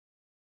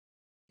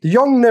The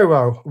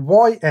Yongnuo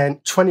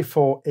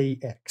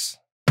YN24EX,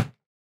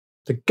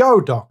 the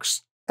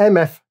Godox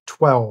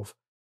MF12,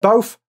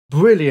 both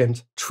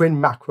brilliant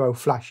twin macro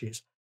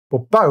flashes,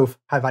 but both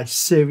have a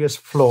serious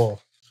flaw,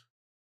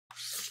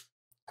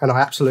 and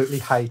I absolutely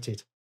hate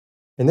it.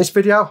 In this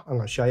video, I'm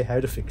going to show you how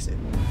to fix it.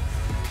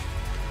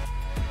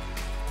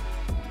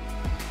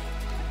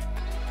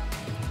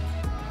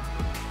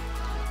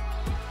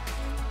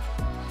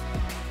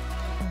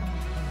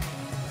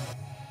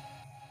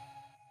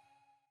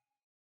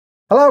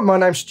 Hello, my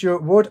name's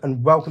Stuart Wood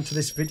and welcome to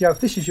this video. If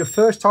this is your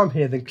first time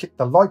here, then click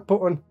the like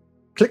button,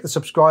 click the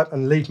subscribe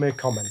and leave me a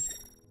comment.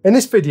 In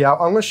this video,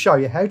 I'm going to show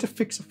you how to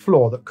fix a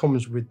flaw that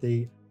comes with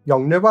the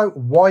Yongnuo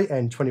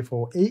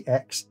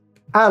YN24EX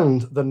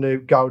and the new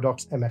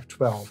Godox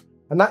MF12.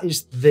 And that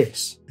is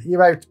this.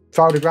 You're out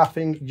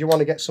photographing, you want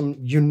to get some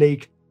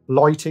unique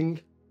lighting,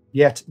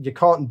 yet you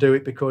can't do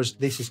it because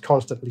this is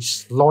constantly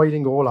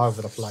sliding all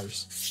over the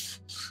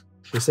place.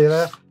 You see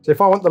there? So if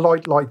I want the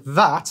light like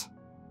that,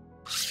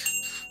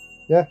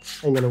 yeah,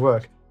 ain't gonna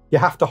work. You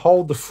have to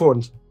hold the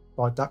front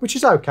like that, which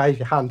is okay if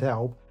you're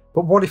handheld.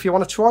 But what if you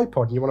want a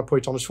tripod and you want to put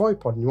it on a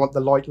tripod and you want the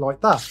light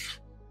like that?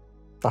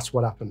 That's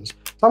what happens.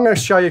 So I'm going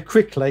to show you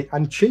quickly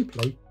and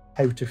cheaply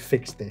how to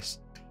fix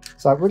this.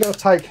 So we're going to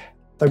take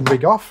the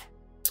rig off,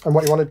 and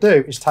what you want to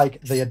do is take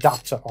the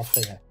adapter off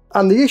here.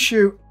 And the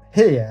issue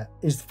here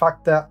is the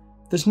fact that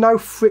there's no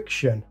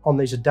friction on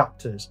these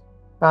adapters.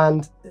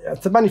 And if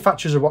the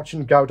manufacturers are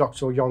watching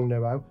Godox or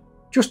Yongnuo,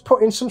 just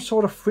put in some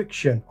sort of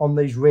friction on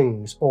these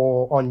rings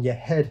or on your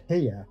head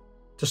here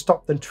to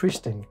stop them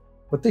twisting.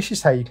 But this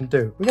is how you can do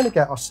it. We're going to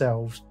get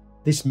ourselves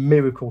this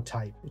miracle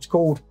tape. It's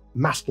called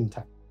masking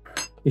tape.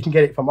 You can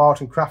get it from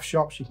art and craft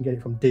shops. You can get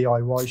it from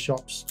DIY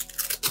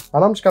shops.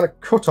 And I'm just going to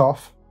cut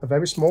off a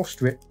very small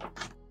strip.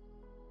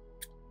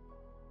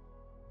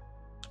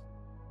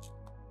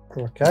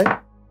 Okay.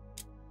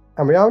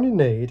 And we only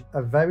need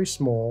a very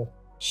small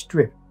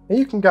strip. Now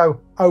you can go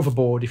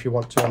overboard if you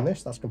want to on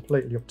this. That's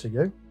completely up to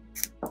you.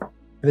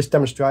 For this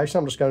demonstration,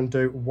 I'm just going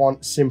to do one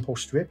simple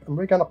strip, and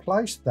we're going to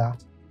place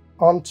that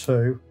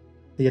onto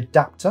the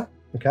adapter,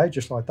 okay,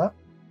 just like that.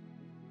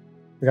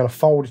 We're going to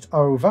fold it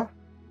over,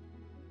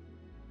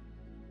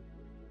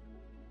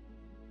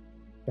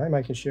 okay,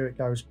 making sure it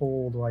goes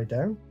all the way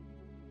down.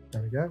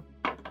 There we go.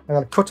 I'm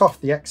going to cut off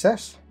the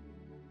excess.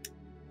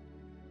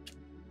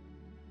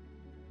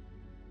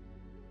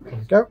 There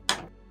we go.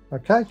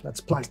 Okay,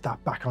 let's place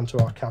that back onto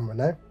our camera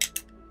now.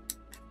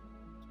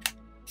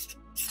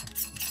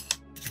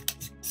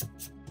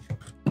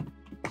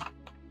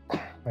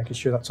 Making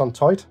sure that's on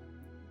tight.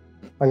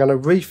 I'm going to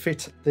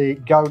refit the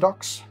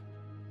Godox.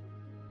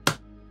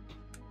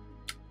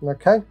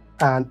 Okay,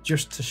 and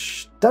just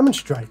to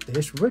demonstrate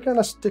this, we're going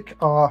to stick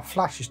our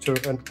flashes to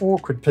an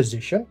awkward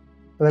position,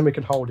 and then we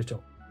can hold it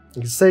up.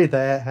 You can see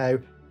there how,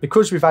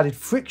 because we've added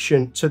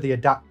friction to the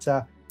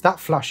adapter, that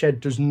flash head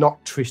does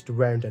not twist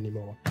around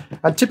anymore.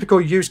 And typical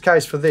use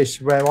case for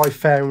this, where I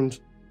found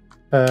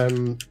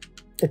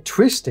it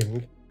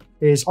twisting,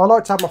 is I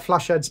like to have my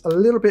flash heads a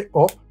little bit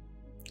up,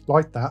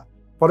 like that.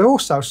 But I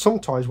also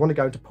sometimes want to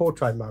go into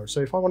portrait mode.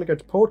 So if I want to go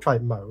to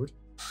portrait mode,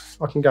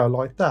 I can go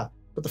like that.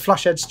 But the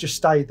flash heads just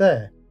stay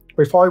there.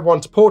 But if I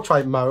want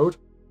portrait mode,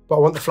 but I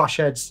want the flash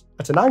heads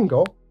at an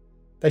angle,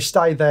 they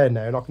stay there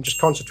now. And I can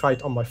just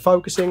concentrate on my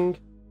focusing.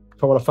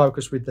 If I want to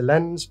focus with the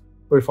lens,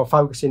 or if I'm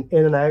focusing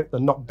in and out, they're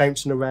not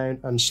bouncing around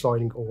and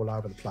sliding all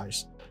over the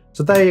place.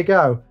 So there you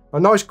go. A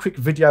nice quick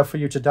video for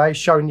you today,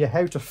 showing you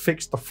how to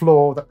fix the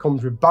flaw that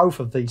comes with both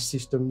of these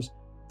systems,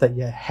 that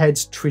your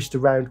heads twist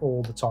around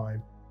all the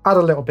time. Add a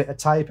little bit of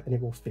tape and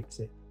it will fix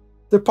it.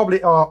 There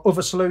probably are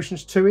other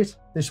solutions to it.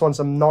 This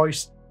one's a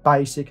nice,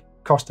 basic,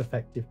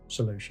 cost-effective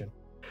solution.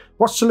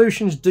 What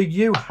solutions do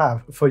you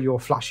have for your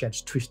flash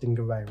heads twisting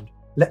around?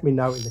 Let me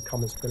know in the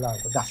comments below,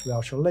 but that's where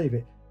I shall leave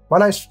it. My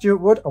name's Stuart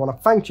Wood. I want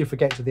to thank you for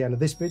getting to the end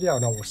of this video,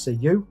 and I will see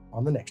you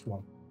on the next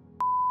one.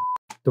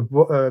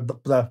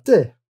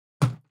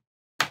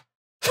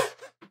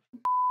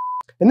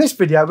 In this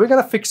video, we're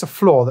going to fix a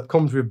flaw that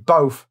comes with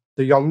both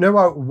the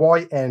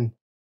Yongnuo YN.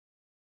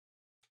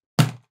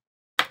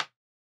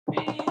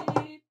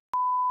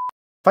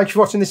 Thanks for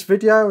watching this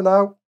video.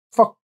 Now,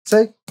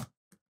 see,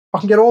 I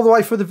can get all the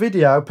way through the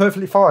video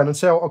perfectly fine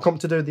until I come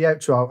to do the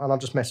outro and I'll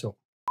just mess up.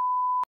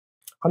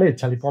 I need a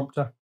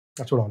teleprompter.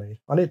 That's what I need.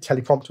 I need a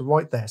teleprompter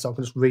right there so I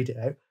can just read it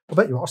out. I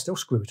bet you what, I'll still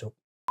screw it up.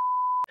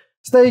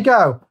 So there you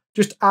go.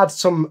 Just add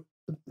some...